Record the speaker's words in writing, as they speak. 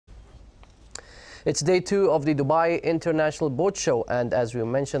It's day 2 of the Dubai International Boat Show, and as we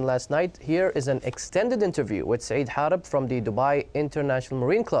mentioned last night, here is an extended interview with Saeed Hareb from the Dubai International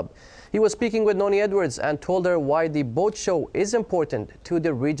Marine Club. He was speaking with Noni Edwards and told her why the boat show is important to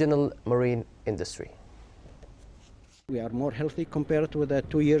the regional marine industry. We are more healthy compared to the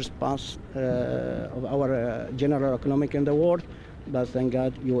 2 years past of our general economic in the world, but thank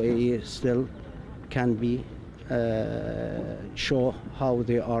God UAE still can be show how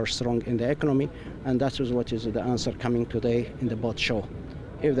they are strong in the economy, and that is what is the answer coming today in the boat show.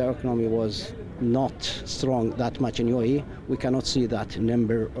 If the economy was not strong that much in UAE, we cannot see that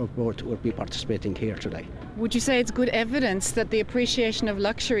number of boats will be participating here today. Would you say it's good evidence that the appreciation of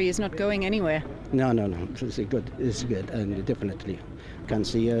luxury is not going anywhere? No. It's good, and definitely. You can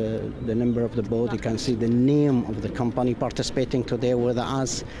see the number of the boat, you can see the name of the company participating today with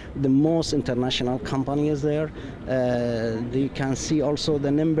us. The most international company is there. You can see also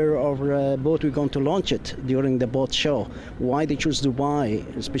the number of boat we're going to launch it during the boat show. Why they choose Dubai,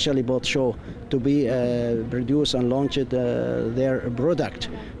 especially boat show, to be produce and launch it, their product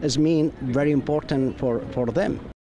is very important for them.